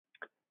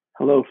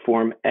Hello,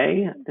 Form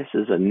A. This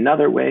is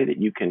another way that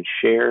you can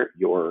share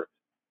your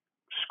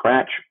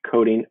Scratch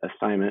coding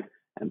assignment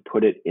and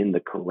put it in the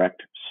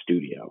correct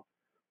studio.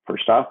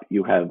 First off,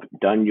 you have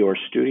done your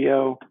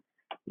studio.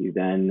 You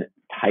then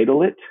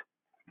title it.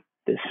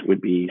 This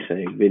would be,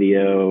 say,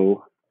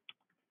 video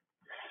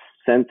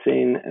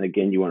sensing. And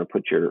again, you want to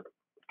put your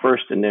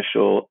first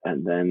initial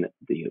and then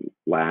the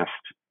last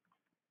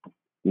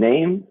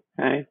name.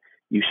 Okay?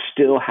 You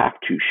still have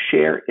to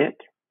share it,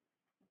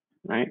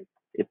 right?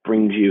 It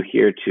brings you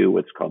here to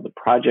what's called the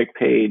project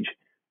page.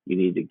 You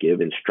need to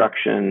give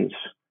instructions.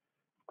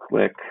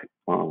 Click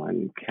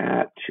on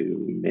cat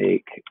to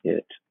make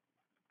it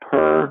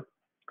per.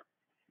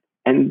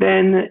 And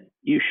then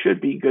you should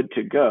be good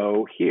to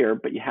go here,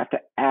 but you have to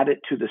add it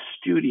to the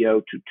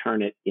studio to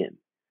turn it in.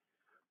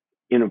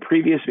 In a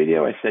previous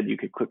video, I said you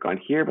could click on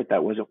here, but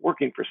that wasn't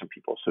working for some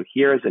people. So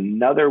here is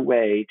another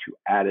way to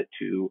add it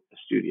to a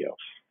studio.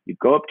 You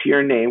go up to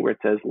your name where it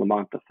says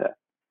Lamont the Fifth.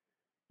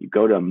 You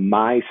go to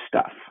My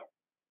Stuff.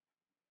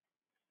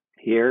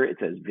 Here it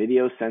says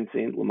Video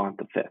Sensing Lamont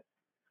the Fifth.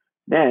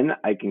 Then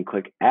I can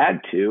click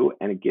Add To,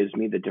 and it gives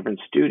me the different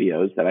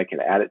studios that I can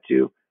add it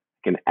to.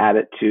 I can add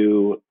it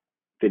to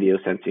Video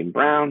Sensing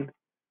Brown,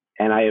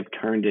 and I have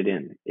turned it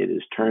in. It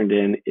is turned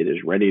in. It is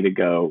ready to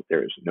go.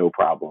 There is no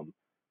problem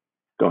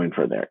going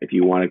for there. If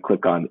you want to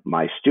click on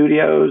My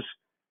Studios,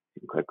 you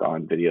can click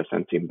on Video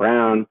Sensing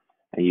Brown,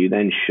 and you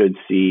then should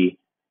see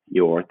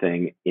your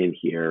thing in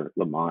here,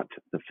 Lamont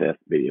the Fifth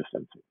Video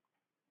Sensing.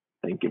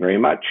 Thank you very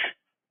much.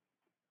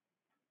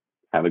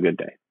 Have a good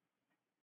day.